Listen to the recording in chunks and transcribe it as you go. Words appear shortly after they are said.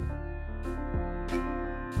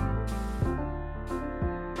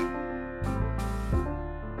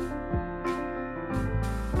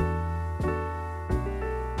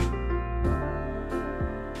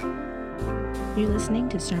You're listening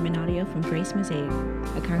to sermon audio from Grace Mosaic,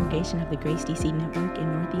 a congregation of the Grace DC Network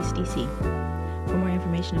in Northeast DC. For more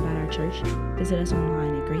information about our church, visit us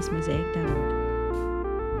online at gracemosaic.org.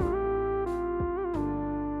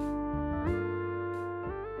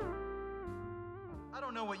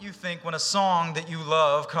 You think when a song that you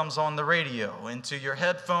love comes on the radio, into your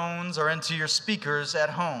headphones or into your speakers at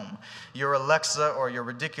home, your Alexa or your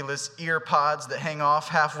ridiculous ear pods that hang off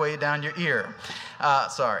halfway down your ear.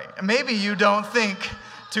 Maybe you don't think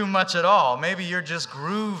too much at all. Maybe you're just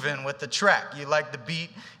grooving with the track. You like the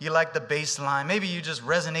beat, you like the bass line. Maybe you're just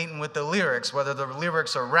resonating with the lyrics, whether the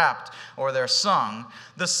lyrics are rapped or they're sung.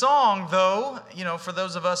 The song, though, for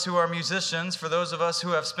those of us who are musicians, for those of us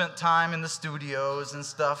who have spent time in the studios and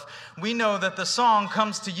stuff, we know that the song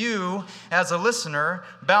comes to you as a listener,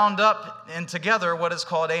 bound up and together what is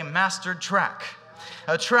called a mastered track.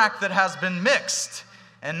 A track that has been mixed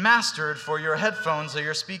and mastered for your headphones or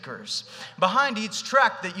your speakers. Behind each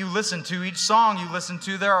track that you listen to, each song you listen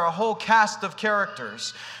to, there are a whole cast of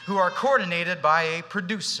characters who are coordinated by a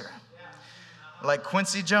producer, like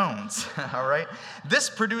Quincy Jones, all right?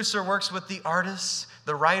 This producer works with the artists,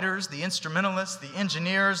 the writers, the instrumentalists, the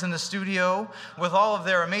engineers in the studio, with all of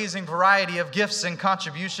their amazing variety of gifts and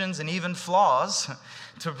contributions and even flaws,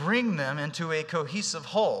 to bring them into a cohesive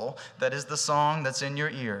whole that is the song that's in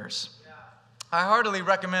your ears. I heartily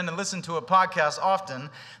recommend and listen to a podcast often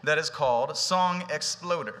that is called Song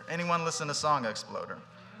Exploder. Anyone listen to Song Exploder?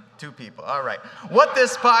 2 people. All right. What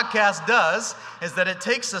this podcast does is that it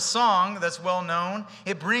takes a song that's well known,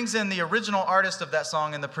 it brings in the original artist of that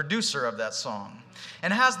song and the producer of that song,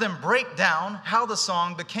 and has them break down how the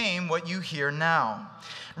song became what you hear now.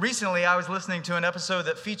 Recently, I was listening to an episode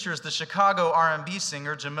that features the Chicago R&B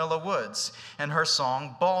singer Jamila Woods and her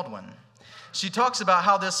song Baldwin. She talks about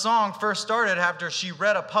how this song first started after she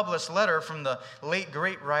read a published letter from the late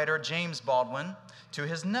great writer James Baldwin to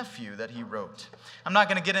his nephew that he wrote. I'm not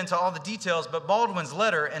going to get into all the details, but Baldwin's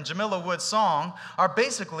letter and Jamila Woods' song are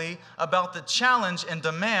basically about the challenge and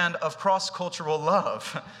demand of cross-cultural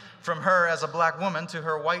love from her as a black woman to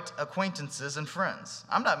her white acquaintances and friends.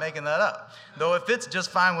 I'm not making that up, though it fits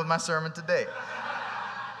just fine with my sermon today.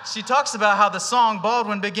 She talks about how the song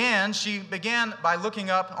Baldwin began. She began by looking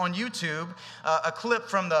up on YouTube a clip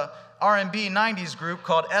from the R&B 90s group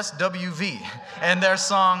called SWV and their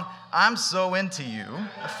song, I'm So Into You,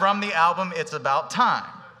 from the album It's About Time.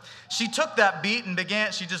 She took that beat and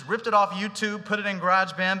she just ripped it off YouTube, put it in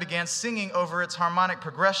GarageBand, began singing over its harmonic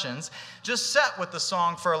progressions, just sat with the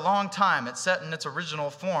song for a long time. It sat in its original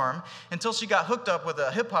form until she got hooked up with a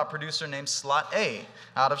hip-hop producer named Slot A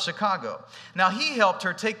out of Chicago. Now, he helped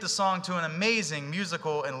her take the song to an amazing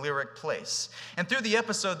musical and lyric place. And through the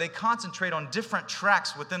episode, they concentrate on different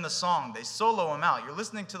tracks within the song. They solo them out. You're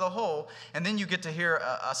listening to the whole, and then you get to hear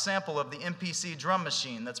a sample of the MPC drum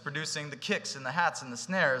machine that's producing the kicks and the hats and the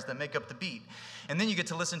snares that make up the beat. And then you get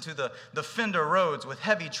to listen to the Fender Rhodes with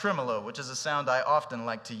heavy tremolo, which is a sound I often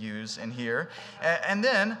like to use and hear. And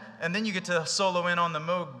then you get to solo in on the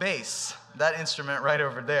Moog bass, that instrument right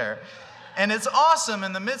over there. And it's awesome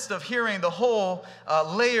in the midst of hearing the whole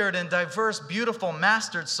layered and diverse, beautiful,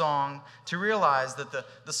 mastered song to realize that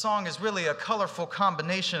the song is really a colorful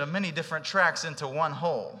combination of many different tracks into one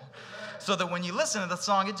whole. So that when you listen to the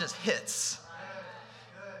song, it just hits.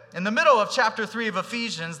 In the middle of chapter 3 of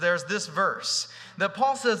Ephesians, there's this verse that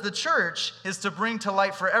Paul says the church is to bring to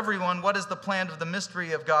light for everyone what is the plan of the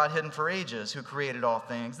mystery of God hidden for ages, who created all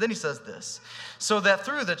things. Then he says this, so that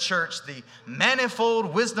through the church the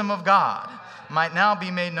manifold wisdom of God might now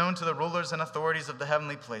be made known to the rulers and authorities of the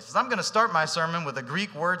heavenly places. I'm going to start my sermon with a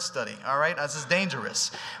Greek word study, all right? This is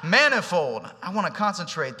dangerous. Manifold, I want to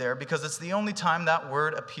concentrate there because it's the only time that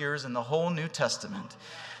word appears in the whole New Testament.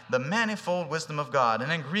 The manifold wisdom of God.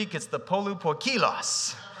 And in Greek, it's the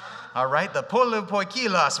polypoikilos. All right, the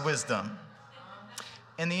polypoikilos wisdom.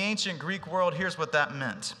 In the ancient Greek world, here's what that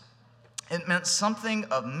meant. It meant something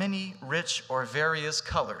of many rich or various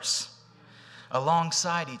colors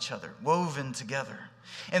alongside each other, woven together.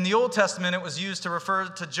 In the Old Testament, it was used to refer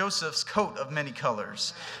to Joseph's coat of many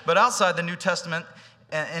colors. But outside the New Testament,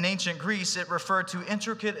 in ancient Greece, it referred to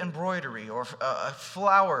intricate embroidery or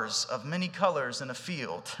flowers of many colors in a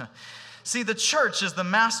field. See, the church is the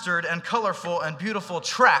mastered and colorful and beautiful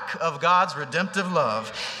track of God's redemptive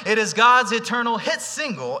love. It is God's eternal hit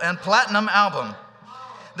single and platinum album.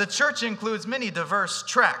 The church includes many diverse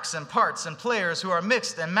tracks and parts and players who are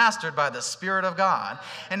mixed and mastered by the Spirit of God.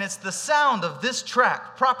 And it's the sound of this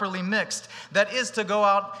track, properly mixed, that is to go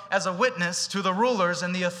out as a witness to the rulers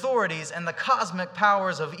and the authorities and the cosmic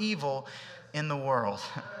powers of evil in the world.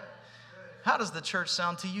 How does the church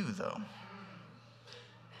sound to you, though?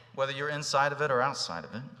 whether you're inside of it or outside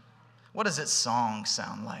of it? What does its song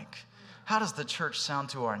sound like? How does the church sound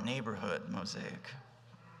to our neighborhood, Mosaic?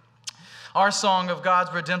 Our song of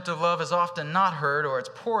God's redemptive love is often not heard, or it's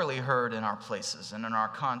poorly heard in our places and in our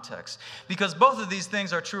context, because both of these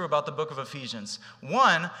things are true about the book of Ephesians.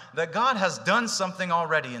 One, that God has done something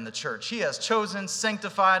already in the church. He has chosen,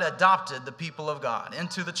 sanctified, adopted the people of God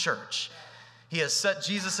into the church. He has set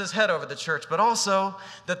Jesus as head over the church, but also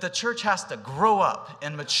that the church has to grow up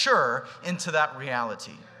and mature into that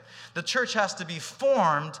reality. The church has to be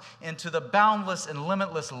formed into the boundless and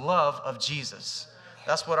limitless love of Jesus.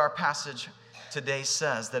 That's what our passage today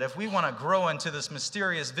says, that if we want to grow into this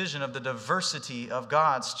mysterious vision of the diversity of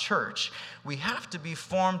God's church, we have to be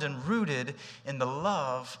formed and rooted in the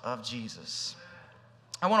love of Jesus.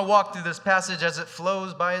 I want to walk through this passage as it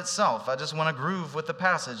flows by itself. I just want to groove with the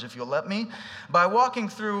passage, if you'll let me, by walking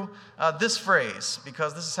through this phrase,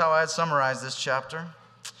 because this is how I'd summarize this chapter.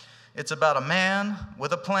 It's about a man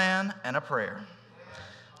with a plan and a prayer.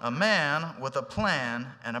 A man with a plan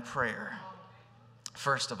and a prayer.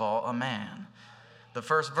 First of all, a man. The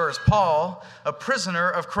first verse, Paul, a prisoner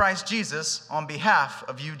of Christ Jesus on behalf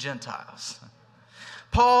of you Gentiles.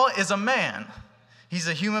 Paul is a man. He's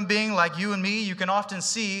a human being like you and me. You can often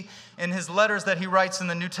see in his letters that he writes in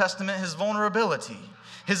the New Testament his vulnerability,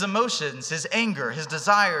 his emotions, his anger, his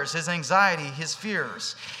desires, his anxiety, his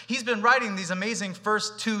fears. He's been writing these amazing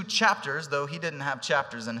first 2 chapters, though he didn't have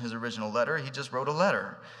chapters in his original letter. He just wrote a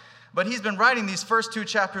letter. But he's been writing these first 2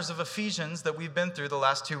 chapters of Ephesians that we've been through the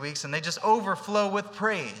last 2 weeks, and they just overflow with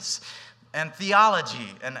praise and theology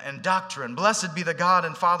and doctrine. Blessed be the God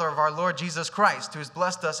and Father of our Lord Jesus Christ, who has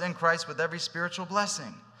blessed us in Christ with every spiritual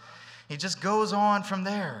blessing. He just goes on from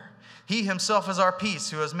there. He himself is our peace,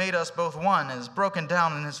 who has made us both one and has broken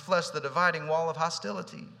down in his flesh the dividing wall of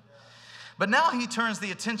hostility. But now he turns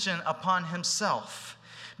the attention upon himself,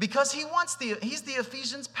 because he's the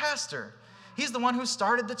Ephesians pastor. He's the one who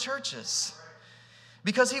started the churches,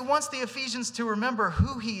 because he wants the Ephesians to remember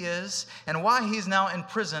who he is and why he's now in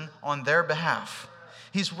prison on their behalf.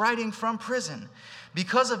 He's writing from prison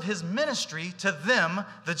because of his ministry to them,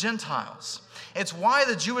 the Gentiles. It's why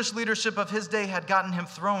the Jewish leadership of his day had gotten him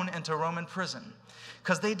thrown into Roman prison,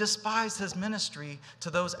 because they despised his ministry to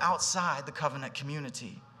those outside the covenant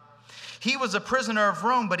community. He was a prisoner of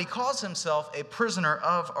Rome, but he calls himself a prisoner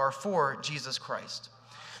of or for Jesus Christ.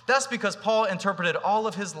 That's because Paul interpreted all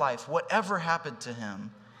of his life, whatever happened to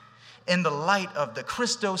him, in the light of the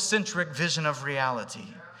Christocentric vision of reality.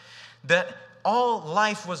 That all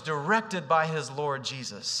life was directed by his Lord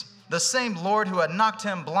Jesus. The same Lord who had knocked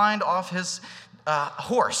him blind off his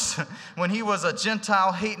horse when he was a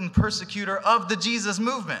Gentile hating persecutor of the Jesus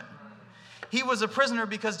movement. He was a prisoner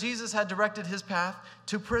because Jesus had directed his path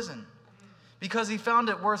to prison, because he found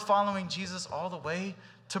it worth following Jesus all the way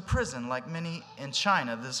to prison, like many in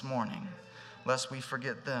China this morning, lest we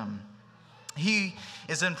forget them. He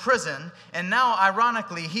is in prison, and now,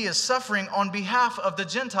 ironically, he is suffering on behalf of the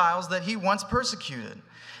Gentiles that he once persecuted,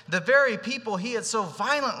 the very people he had so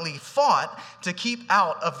violently fought to keep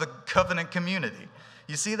out of the covenant community.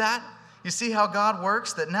 You see that? You see how God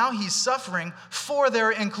works? That now he's suffering for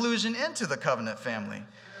their inclusion into the covenant family.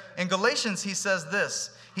 In Galatians, he says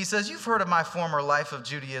this. He says, "You've heard of my former life of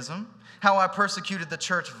Judaism, how I persecuted the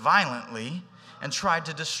church violently and tried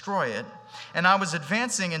to destroy it. And I was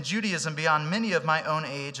advancing in Judaism beyond many of my own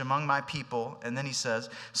age among my people." And then he says,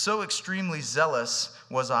 "So extremely zealous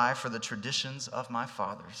was I for the traditions of my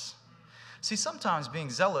fathers." See, sometimes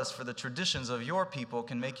being zealous for the traditions of your people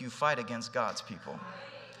can make you fight against God's people.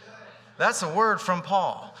 That's a word from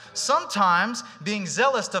Paul. Sometimes being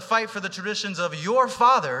zealous to fight for the traditions of your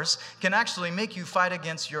fathers can actually make you fight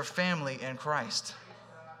against your family in Christ.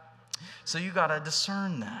 So you got to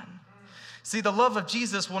discern that. See, the love of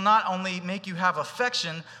Jesus will not only make you have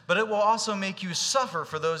affection, but it will also make you suffer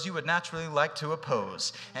for those you would naturally like to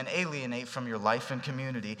oppose and alienate from your life and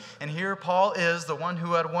community. And here Paul is, the one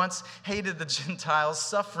who had once hated the Gentiles,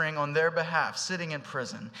 suffering on their behalf, sitting in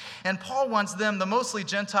prison. And Paul wants them, the mostly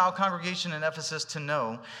Gentile congregation in Ephesus, to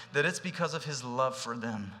know that it's because of his love for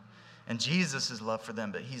them and Jesus' love for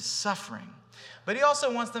them that he's suffering. But he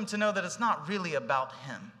also wants them to know that it's not really about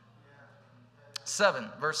him.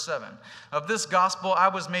 Verse 7, "Of this gospel I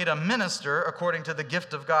was made a minister according to the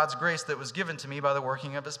gift of God's grace that was given to me by the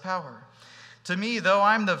working of his power. To me, though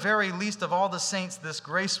I'm the very least of all the saints, this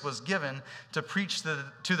grace was given to preach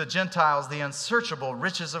to the Gentiles the unsearchable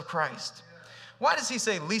riches of Christ." Why does he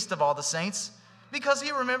say least of all the saints? Because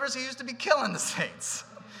he remembers he used to be killing the saints.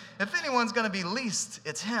 If anyone's going to be least,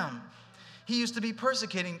 it's him. He used to be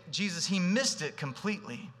persecuting Jesus. He missed it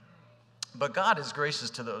completely. But God is gracious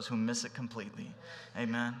to those who miss it completely.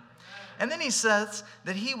 Amen. And then he says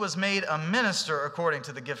that he was made a minister according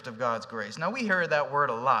to the gift of God's grace. Now, we hear that word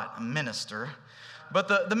a lot, a minister.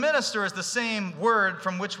 But the minister is the same word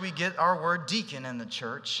from which we get our word deacon in the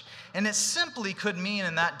church. And it simply could mean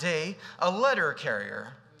in that day a letter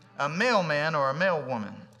carrier, a mailman or a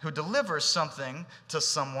mailwoman who delivers something to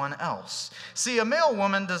someone else. See, a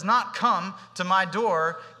mailwoman does not come to my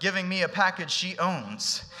door giving me a package she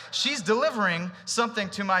owns. She's delivering something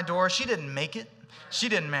to my door. She didn't make it. She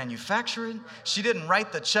didn't manufacture it. She didn't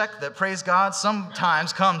write the check that, praise God,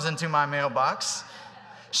 sometimes comes into my mailbox.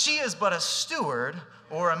 She is but a steward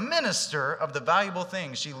or a minister of the valuable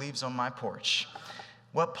things she leaves on my porch.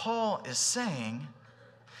 What Paul is saying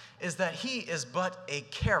is that he is but a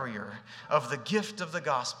carrier of the gift of the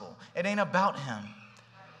gospel. It ain't about him.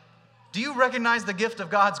 Do you recognize the gift of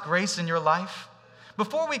God's grace in your life?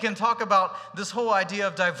 Before we can talk about this whole idea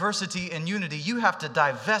of diversity and unity, you have to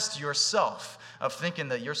divest yourself of thinking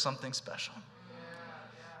that you're something special.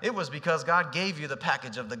 It was because God gave you the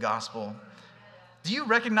package of the gospel. Do you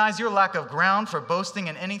recognize your lack of ground for boasting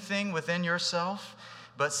in anything within yourself,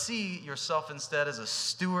 but see yourself instead as a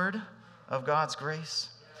steward of God's grace?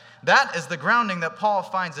 That is the grounding that Paul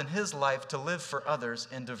finds in his life to live for others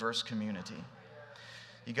in diverse community.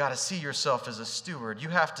 You got to see yourself as a steward. You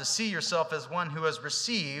have to see yourself as one who has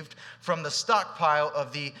received from the stockpile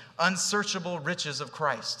of the unsearchable riches of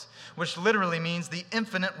Christ, which literally means the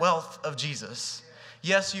infinite wealth of Jesus.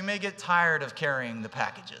 Yes, you may get tired of carrying the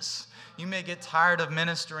packages. You may get tired of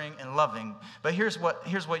ministering and loving, but here's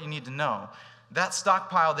what you need to know. That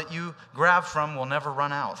stockpile that you grab from will never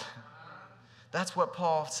run out. That's what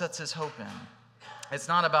Paul sets his hope in. It's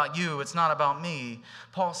not about you. It's not about me.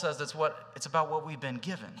 Paul says it's about what we've been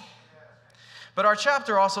given. But our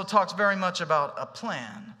chapter also talks very much about a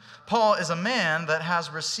plan. Paul is a man that has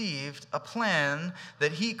received a plan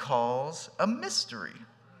that he calls a mystery.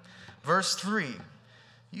 Verse 3,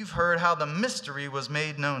 you've heard how the mystery was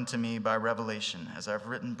made known to me by revelation, as I've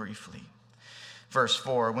written briefly. Verse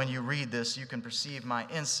 4, when you read this, you can perceive my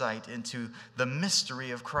insight into the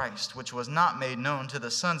mystery of Christ, which was not made known to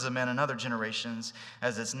the sons of men in other generations,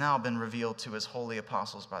 as it's now been revealed to his holy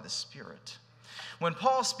apostles by the Spirit. When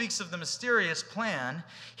Paul speaks of the mysterious plan,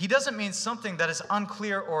 he doesn't mean something that is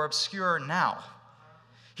unclear or obscure now.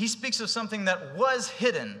 He speaks of something that was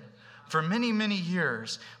hidden for many, many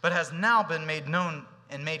years, but has now been made known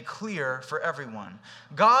and made clear for everyone.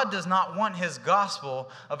 God does not want his gospel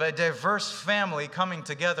of a diverse family coming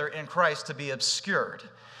together in Christ to be obscured.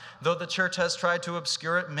 Though the church has tried to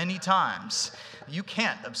obscure it many times, you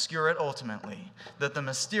can't obscure it ultimately, that the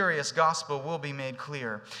mysterious gospel will be made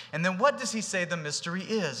clear. And then what does he say the mystery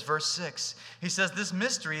is? Verse 6, he says this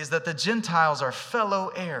mystery is that the Gentiles are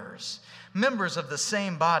fellow heirs, members of the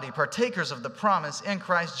same body, partakers of the promise in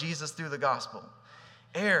Christ Jesus through the gospel.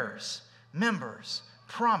 Heirs, members,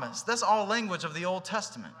 promise. That's all language of the Old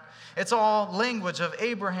Testament. It's all language of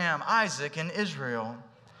Abraham, Isaac, and Israel.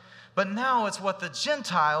 But now it's what the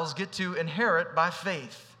Gentiles get to inherit by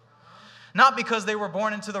faith. Not because they were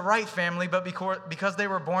born into the right family, but because they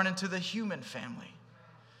were born into the human family.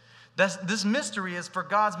 This mystery is for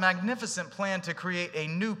God's magnificent plan to create a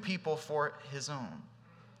new people for his own.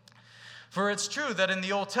 For it's true that in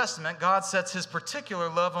the Old Testament, God sets his particular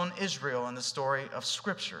love on Israel in the story of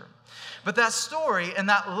Scripture. But that story and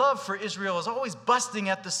that love for Israel is always busting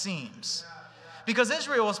at the seams. Because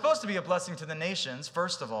Israel was supposed to be a blessing to the nations,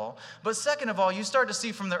 first of all. But second of all, you start to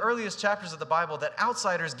see from the earliest chapters of the Bible that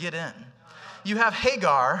outsiders get in. You have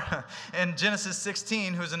Hagar in Genesis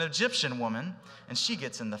 16, who's an Egyptian woman, and she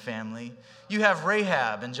gets in the family. You have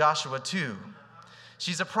Rahab in Joshua 2.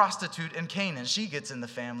 She's a prostitute in Canaan. She gets in the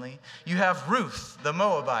family. You have Ruth, the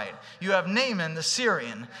Moabite. You have Naaman, the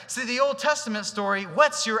Syrian. See, the Old Testament story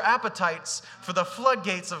whets your appetites for the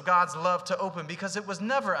floodgates of God's love to open, because it was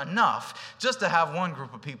never enough just to have one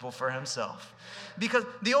group of people for himself. Because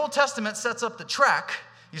the Old Testament sets up the track.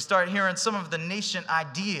 You start hearing some of the nascent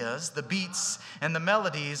ideas, the beats and the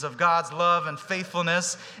melodies of God's love and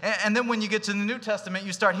faithfulness. And then when you get to the New Testament,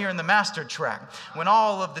 you start hearing the master track, when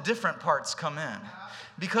all of the different parts come in.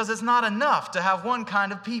 Because it's not enough to have one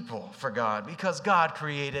kind of people for God, because God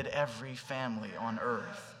created every family on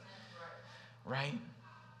earth. Right?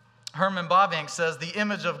 Herman Bavinck says the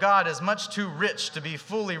image of God is much too rich to be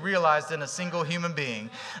fully realized in a single human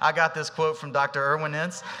being. I got this quote from Dr. Erwin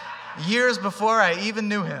Ince years before I even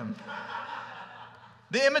knew him.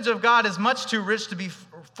 The image of God is much too rich to be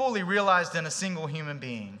fully realized in a single human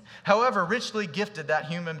being. However richly gifted that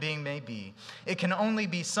human being may be, it can only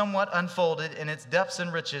be somewhat unfolded in its depths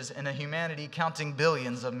and riches in a humanity counting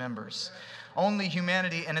billions of members. only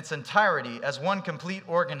humanity in its entirety as one complete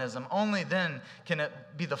organism, only then can it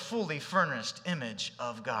be the fully furnished image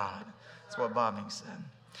of God. That's what Bobbing said.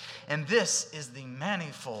 And this is the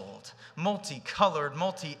manifold, multicolored,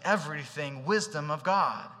 multi-everything wisdom of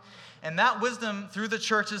God. And that wisdom through the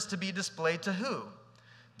church is to be displayed to who?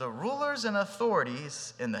 The rulers and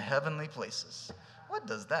authorities in the heavenly places. What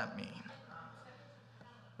does that mean?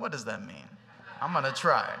 What does that mean? I'm going to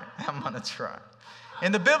try.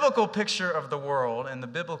 In the biblical picture of the world, in the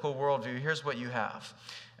biblical worldview, here's what you have.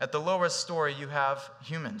 At the lowest story, you have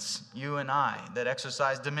humans, you and I, that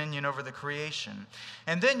exercise dominion over the creation.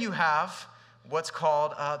 And then you have what's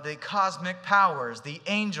called the cosmic powers, the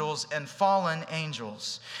angels and fallen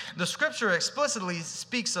angels. The scripture explicitly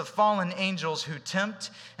speaks of fallen angels who tempt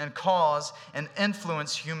and cause and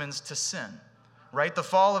influence humans to sin. Right? The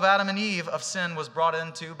fall of Adam and Eve of sin was brought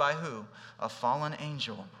into by who? A fallen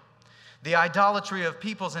angel. The idolatry of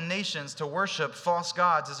peoples and nations to worship false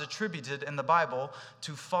gods is attributed in the Bible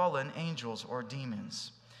to fallen angels or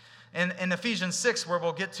demons. In Ephesians 6, where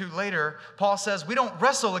we'll get to later, Paul says we don't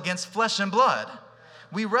wrestle against flesh and blood.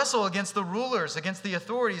 We wrestle against the rulers, against the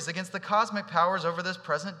authorities, against the cosmic powers over this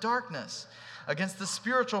present darkness, against the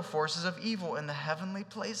spiritual forces of evil in the heavenly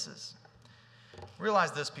places.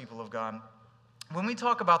 Realize this, people of God. When we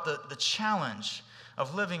talk about the challenge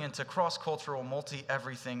of living into cross-cultural,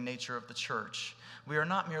 multi-everything nature of the church, we are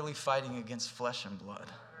not merely fighting against flesh and blood.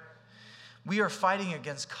 We are fighting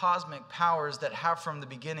against cosmic powers that have from the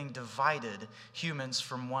beginning divided humans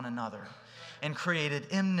from one another and created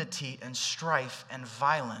enmity and strife and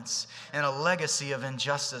violence and a legacy of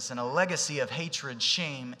injustice and a legacy of hatred,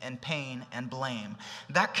 shame, and pain and blame.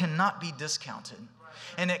 That cannot be discounted,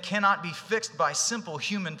 and it cannot be fixed by simple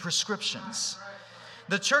human prescriptions.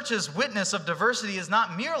 The church's witness of diversity is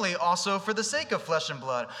not merely also for the sake of flesh and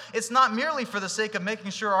blood. It's not merely for the sake of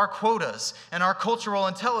making sure our quotas and our cultural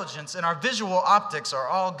intelligence and our visual optics are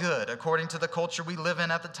all good according to the culture we live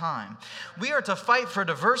in at the time. We are to fight for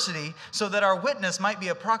diversity so that our witness might be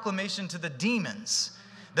a proclamation to the demons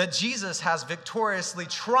that Jesus has victoriously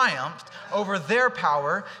triumphed over their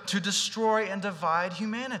power to destroy and divide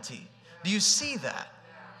humanity. Do you see that?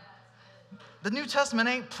 The New Testament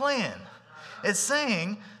ain't playing. It's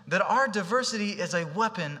saying that our diversity is a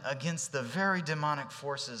weapon against the very demonic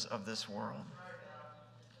forces of this world.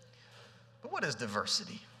 But what is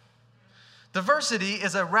diversity? Diversity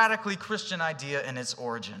is a radically Christian idea in its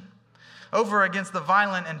origin. Over against the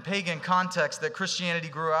violent and pagan context that Christianity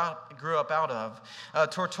grew up out of,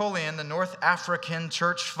 Tertullian, the North African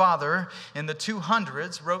church father in the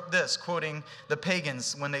 200s, wrote this, quoting the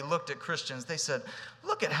pagans when they looked at Christians. They said,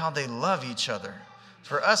 "Look at how they love each other.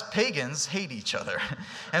 For us pagans hate each other.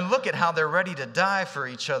 And look at how they're ready to die for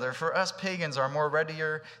each other. For us pagans are more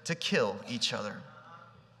readier to kill each other."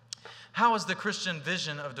 How is the Christian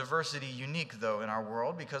vision of diversity unique, though, in our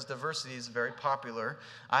world? Because diversity is a very popular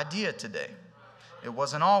idea today. It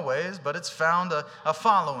wasn't always, but it's found a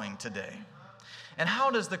following today. And how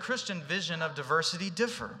does the Christian vision of diversity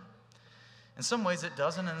differ? In some ways it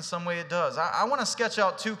doesn't, and in some way it does. I want to sketch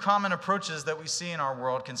out two common approaches that we see in our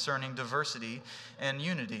world concerning diversity and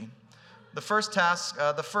unity. The first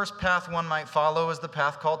path one might follow is the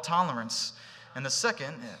path called tolerance, and the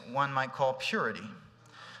second one might call purity.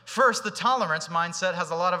 First, the tolerance mindset has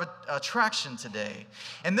a lot of attraction today.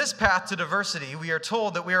 In this path to diversity, we are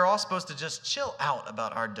told that we are all supposed to just chill out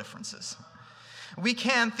about our differences. We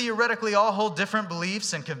can theoretically all hold different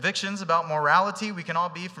beliefs and convictions about morality. We can all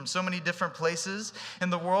be from so many different places in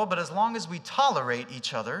the world, but as long as we tolerate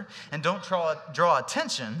each other and don't draw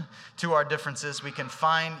attention to our differences, we can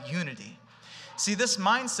find unity. See, this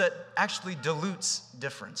mindset actually dilutes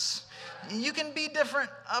difference. You can be different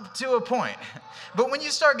up to a point, but when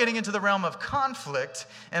you start getting into the realm of conflict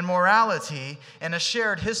and morality and a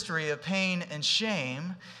shared history of pain and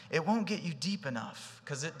shame, it won't get you deep enough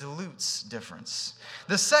because it dilutes difference.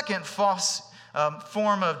 The second false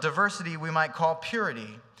form of diversity we might call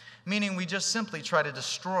purity, meaning we just simply try to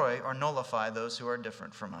destroy or nullify those who are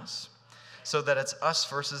different from us, so that it's us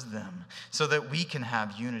versus them, so that we can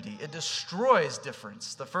have unity. It destroys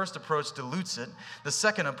difference. The first approach dilutes it. The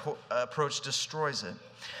second approach destroys it.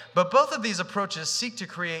 But both of these approaches seek to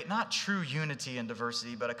create not true unity and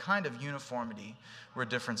diversity, but a kind of uniformity where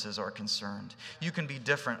differences are concerned. You can be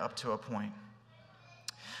different up to a point.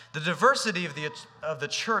 The diversity of the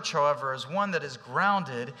church, however, is one that is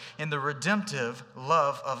grounded in the redemptive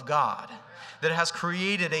love of God, that has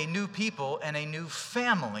created a new people and a new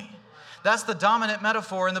family. That's the dominant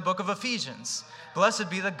metaphor in the book of Ephesians. Blessed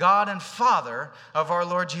be the God and Father of our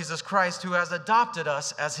Lord Jesus Christ, who has adopted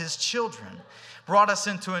us as his children, brought us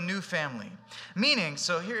into a new family. Meaning,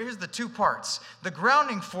 so here's the two parts. The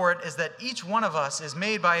grounding for it is that each one of us is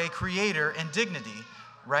made by a creator in dignity,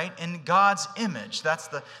 right? In God's image. That's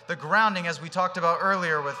the grounding, as we talked about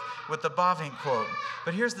earlier with the Bavinck quote.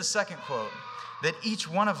 But here's the second quote, that each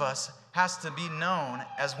one of us has to be known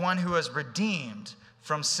as one who is redeemed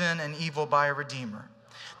from sin and evil by a redeemer.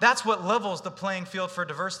 That's what levels the playing field for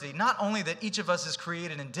diversity. Not only that each of us is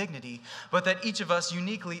created in dignity, but that each of us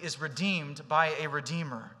uniquely is redeemed by a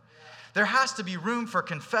redeemer. There has to be room for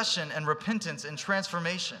confession and repentance and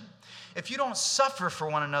transformation. If you don't suffer for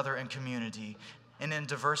one another in community and in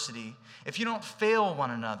diversity, if you don't fail one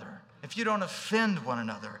another, if you don't offend one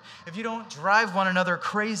another, if you don't drive one another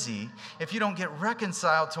crazy, if you don't get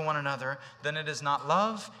reconciled to one another, then it is not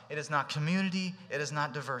love, it is not community, it is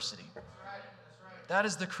not diversity. That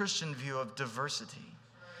is the Christian view of diversity.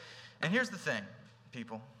 And here's the thing,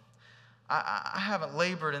 people. I haven't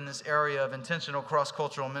labored in this area of intentional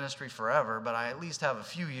cross-cultural ministry forever, but I at least have a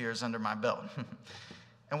few years under my belt.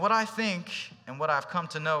 And what I think and what I've come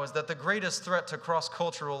to know is that the greatest threat to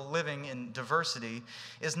cross-cultural living in diversity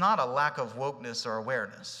is not a lack of wokeness or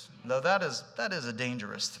awareness, though that is a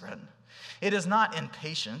dangerous threat. It is not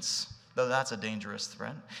impatience, though that's a dangerous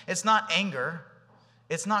threat. It's not anger.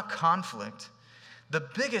 It's not conflict. The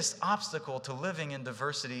biggest obstacle to living in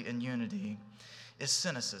diversity and unity is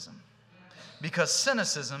cynicism. Because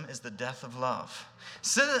cynicism is the death of love.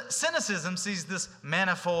 Cynicism sees this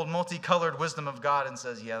manifold, multicolored wisdom of God and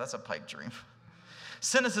says, yeah, that's a pipe dream.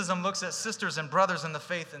 Cynicism looks at sisters and brothers in the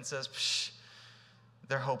faith and says, psh,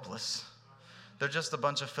 they're hopeless. They're just a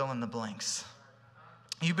bunch of fill-in-the-blanks.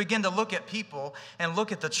 You begin to look at people and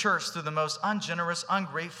look at the church through the most ungenerous,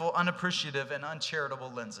 ungrateful, unappreciative, and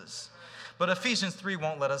uncharitable lenses. But Ephesians 3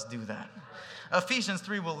 won't let us do that. Ephesians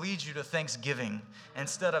 3 will lead you to thanksgiving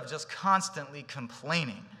instead of just constantly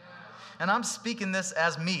complaining. And I'm speaking this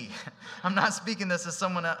as me. I'm not speaking this as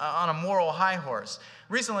someone on a moral high horse.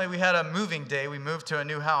 Recently, we had a moving day. We moved to a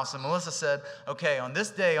new house, and Melissa said, okay, on this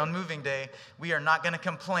day, on moving day, we are not going to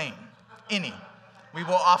complain any. We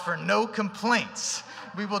will offer no complaints.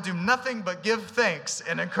 We will do nothing but give thanks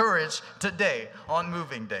and encourage today on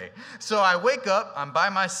moving day. So I wake up, I'm by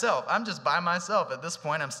myself. I'm just by myself at this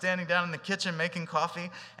point. I'm standing down in the kitchen making coffee,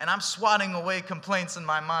 and I'm swatting away complaints in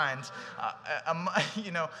my mind.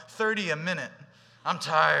 30 a minute. I'm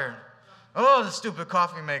tired. Oh, the stupid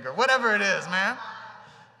coffee maker. Whatever it is, man.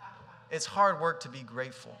 It's hard work to be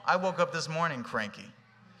grateful. I woke up this morning cranky.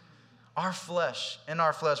 In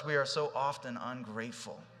our flesh, we are so often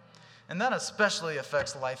ungrateful. And that especially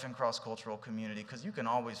affects life in cross-cultural community, because you can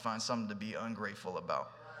always find something to be ungrateful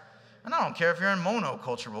about. And I don't care if you're in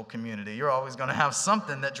monocultural community, you're always going to have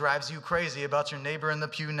something that drives you crazy about your neighbor in the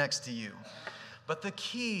pew next to you. But the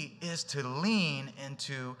key is to lean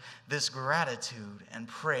into this gratitude and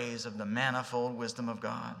praise of the manifold wisdom of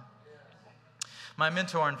God. My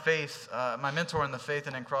mentor in the faith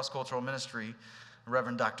and in cross-cultural ministry,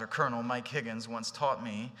 Reverend Dr. Colonel Mike Higgins, once taught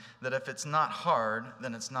me that if it's not hard,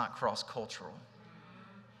 then it's not cross-cultural.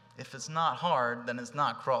 If it's not hard, then it's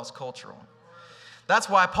not cross-cultural. That's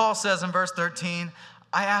why Paul says in verse 13,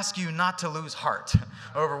 I ask you not to lose heart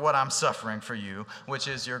over what I'm suffering for you, which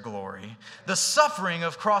is your glory. The suffering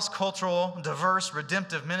of cross-cultural, diverse,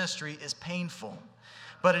 redemptive ministry is painful,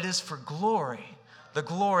 but it is for glory, the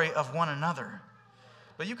glory of one another.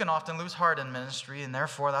 But you can often lose heart in ministry, and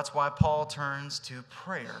therefore that's why Paul turns to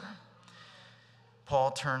prayer.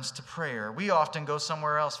 Paul turns to prayer. We often go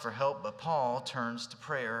somewhere else for help, but Paul turns to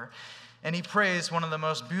prayer. And he prays one of the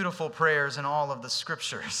most beautiful prayers in all of the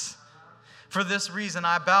scriptures. For this reason,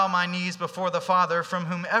 I bow my knees before the Father, from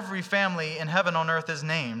whom every family in heaven and earth is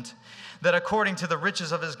named, that according to the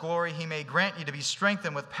riches of his glory, he may grant you to be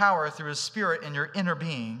strengthened with power through his Spirit in your inner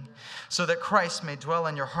being, so that Christ may dwell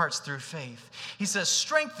in your hearts through faith. He says,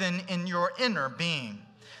 strengthen in your inner being.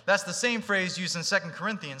 That's the same phrase used in 2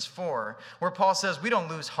 Corinthians 4, where Paul says we don't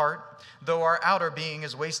lose heart, though our outer being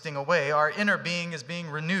is wasting away. Our inner being is being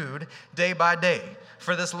renewed day by day.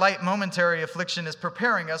 For this light momentary affliction is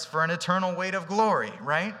preparing us for an eternal weight of glory,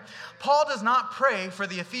 right? Paul does not pray for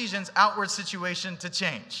the Ephesians' outward situation to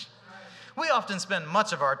change. We often spend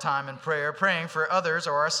much of our time in prayer praying for others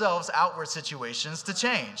or ourselves' outward situations to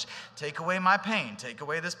change. Take away my pain. Take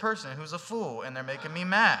away this person who's a fool and they're making me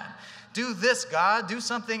mad. Do this, God. Do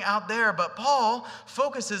something out there. But Paul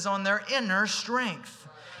focuses on their inner strength,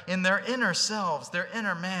 in their inner selves, their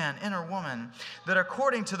inner man, inner woman, that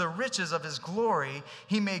according to the riches of his glory,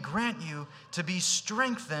 he may grant you to be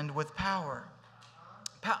strengthened with power.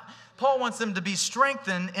 Paul wants them to be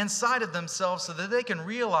strengthened inside of themselves so that they can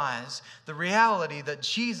realize the reality that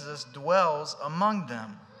Jesus dwells among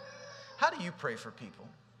them. How do you pray for people?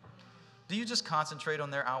 Do you just concentrate on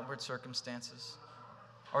their outward circumstances?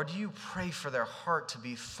 Or do you pray for their heart to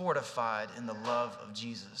be fortified in the love of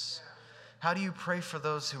Jesus? How do you pray for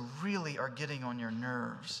those who really are getting on your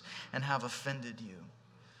nerves and have offended you?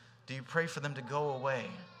 Do you pray for them to go away?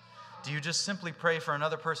 Do you just simply pray for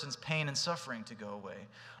another person's pain and suffering to go away?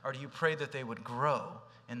 Or do you pray that they would grow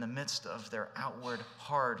in the midst of their outward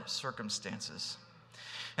hard circumstances?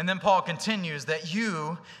 And then Paul continues that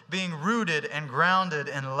you, being rooted and grounded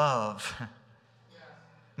in love,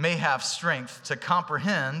 may have strength to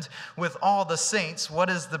comprehend with all the saints what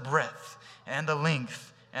is the breadth and the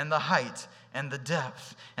length and the height and the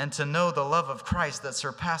depth, and to know the love of Christ that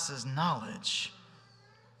surpasses knowledge.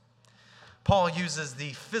 Paul uses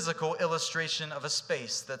the physical illustration of a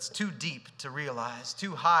space that's too deep to realize,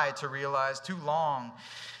 too high to realize, too long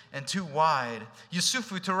and too wide.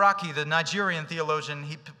 Yusufu Turaki, the Nigerian theologian,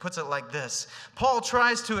 he puts it like this. Paul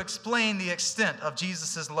tries to explain the extent of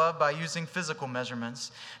Jesus' love by using physical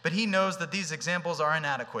measurements, but he knows that these examples are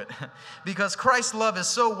inadequate because Christ's love is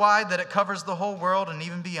so wide that it covers the whole world and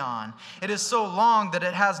even beyond. It is so long that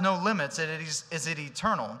it has no limits. Is it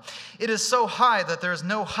eternal? It is so high that there is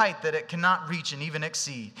no height that it cannot reach and even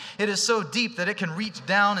exceed. It is so deep that it can reach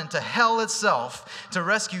down into hell itself to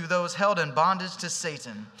rescue those held in bondage to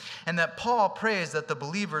Satan. And that Paul prays that the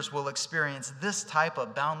believers will experience this type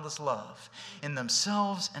of boundless love in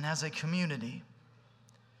themselves and as a community.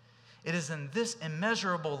 It is in this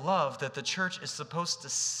immeasurable love that the church is supposed to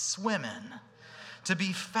swim in, to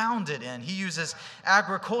be founded in. He uses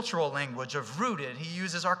agricultural language of rooted. He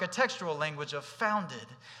uses architectural language of founded,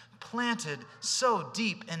 planted so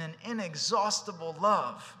deep in an inexhaustible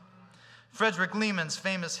love. Frederick Lehman's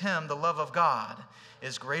famous hymn, The Love of God,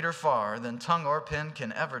 is greater far than tongue or pen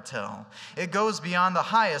can ever tell. It goes beyond the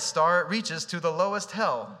highest star, it reaches to the lowest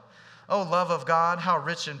hell. O love of God, how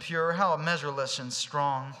rich and pure, how measureless and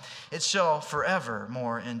strong. It shall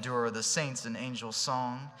forevermore endure the saints' and angels'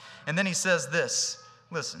 song. And then he says this,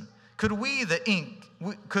 listen, could we with ink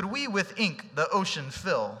the ocean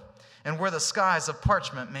fill, and were the skies of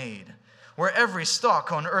parchment made, where every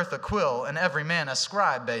stalk on earth a quill, and every man a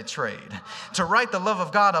scribe by trade. To write the love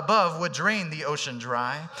of God above would drain the ocean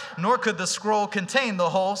dry, nor could the scroll contain the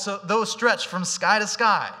whole, so though stretched from sky to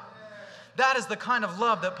sky. That is the kind of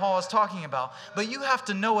love that Paul is talking about, but you have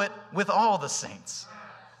to know it with all the saints.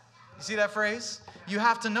 You see that phrase? You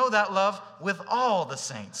have to know that love with all the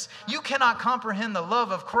saints. You cannot comprehend the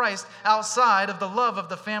love of Christ outside of the love of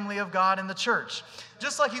the family of God in the church.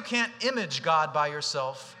 Just like you can't image God by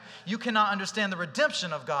yourself, you cannot understand the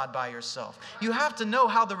redemption of God by yourself. You have to know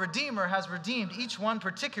how the Redeemer has redeemed each one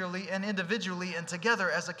particularly and individually and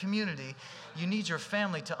together as a community. You need your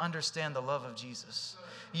family to understand the love of Jesus.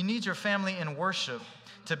 You need your family in worship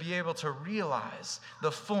to be able to realize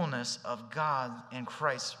the fullness of God and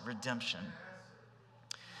Christ's redemption.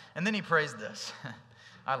 And then he prays this.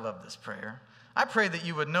 I love this prayer. I pray that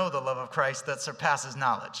you would know the love of Christ that surpasses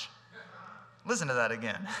knowledge. Listen to that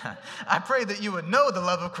again. I pray that you would know the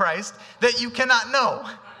love of Christ that you cannot know.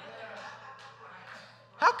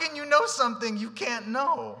 How can you know something you can't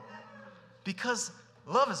know? Because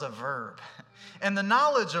love is a verb. And the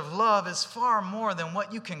knowledge of love is far more than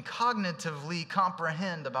what you can cognitively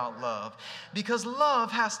comprehend about love. Because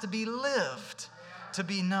love has to be lived to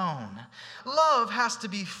be known. Love has to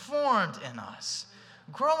be formed in us.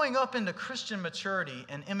 Growing up into Christian maturity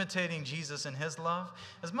and imitating Jesus and his love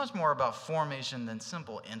is much more about formation than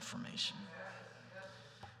simple information.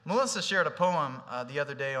 Melissa shared a poem the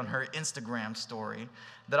other day on her Instagram story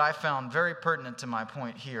that I found very pertinent to my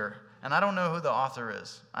point here. And I don't know who the author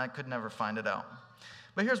is. I could never find it out.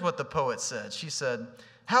 But here's what the poet said. She said,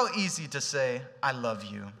 "How easy to say, I love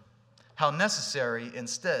you. How necessary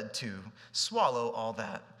instead to swallow all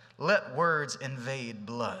that. Let words invade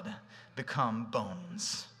blood. Become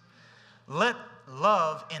bones. Let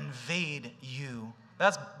love invade you."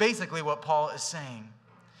 That's basically what Paul is saying.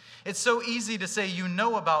 It's so easy to say you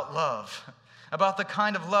know about love, about the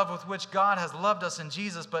kind of love with which God has loved us in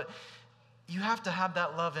Jesus, but you have to have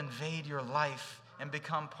that love invade your life and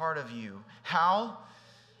become part of you. How?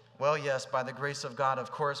 Well, yes, by the grace of God,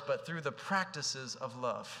 of course, but through the practices of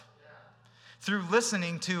love. Through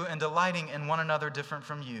listening to and delighting in one another different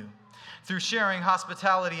from you. Through sharing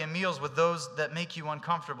hospitality and meals with those that make you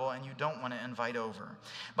uncomfortable and you don't want to invite over.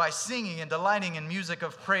 By singing and delighting in music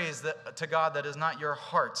of praise to God that is not your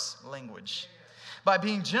heart's language. By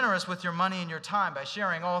being generous with your money and your time, by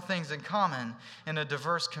sharing all things in common in a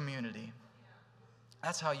diverse community.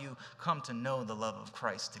 That's how you come to know the love of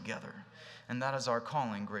Christ together. And that is our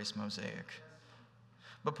calling, Grace Mosaic.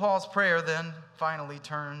 But Paul's prayer then finally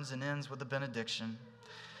turns and ends with a benediction.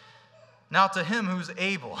 Now to him who's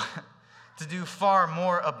able to do far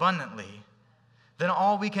more abundantly than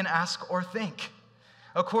all we can ask or think,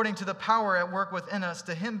 according to the power at work within us,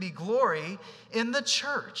 to him be glory in the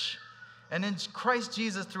church and in Christ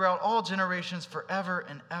Jesus throughout all generations forever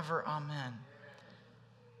and ever. Amen.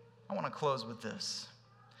 I want to close with this,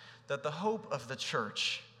 that the hope of the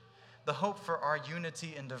church, the hope for our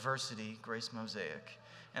unity and diversity, Grace Mosaic,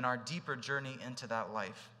 and our deeper journey into that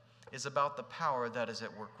life is about the power that is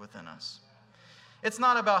at work within us. It's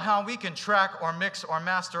not about how we can track or mix or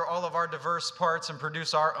master all of our diverse parts and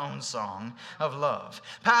produce our own song of love.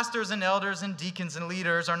 Pastors and elders and deacons and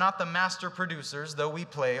leaders are not the master producers, though we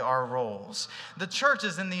play our roles. The church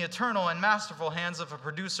is in the eternal and masterful hands of a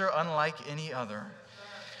producer unlike any other.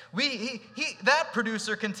 That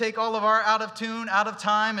producer can take all of our out of tune, out of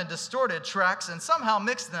time, and distorted tracks and somehow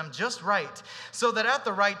mix them just right, so that at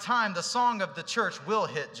the right time, the song of the church will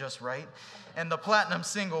hit just right, and the platinum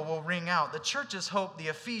single will ring out. The church's hope, the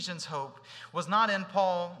Ephesians' hope, was not in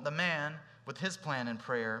Paul, the man, with his plan and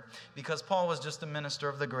prayer, because Paul was just a minister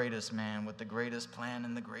of the greatest man with the greatest plan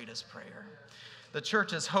and the greatest prayer. The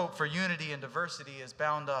church's hope for unity and diversity is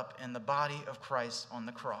bound up in the body of Christ on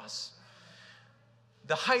the cross.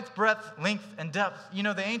 The height, breadth, length, and depth. You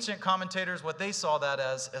know, the ancient commentators, what they saw that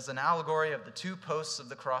as an allegory of the two posts of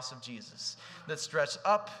the cross of Jesus that stretched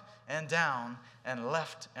up and down and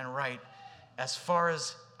left and right as far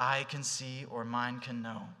as eye can see or mind can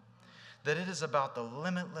know. That it is about the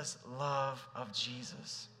limitless love of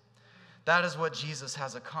Jesus. That is what Jesus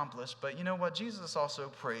has accomplished. But you know what? Jesus also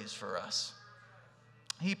prays for us.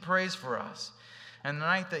 He prays for us. And the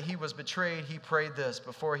night that he was betrayed, he prayed this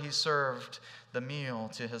before he served the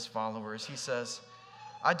meal to his followers. He says,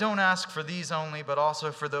 I don't ask for these only, but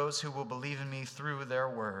also for those who will believe in me through their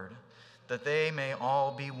word, that they may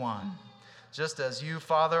all be one. Just as you,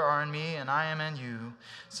 Father, are in me and I am in you,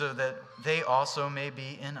 so that they also may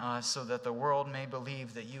be in us, so that the world may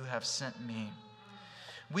believe that you have sent me.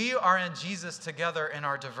 We are in Jesus together in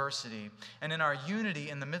our diversity, and in our unity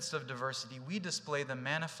in the midst of diversity, we display the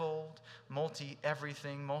manifold,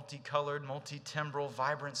 multi-everything, multicolored, multi-timbral,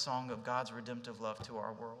 vibrant song of God's redemptive love to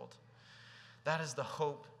our world. That is the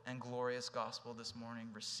hope and glorious gospel this morning.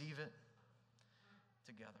 Receive it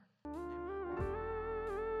together.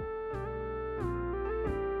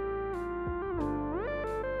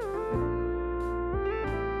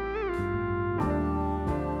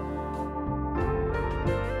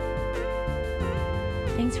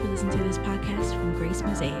 Thanks for listening to this podcast from Grace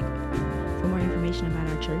Mosaic. For more information about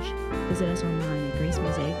our church, visit us online at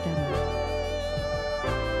gracemosaic.org.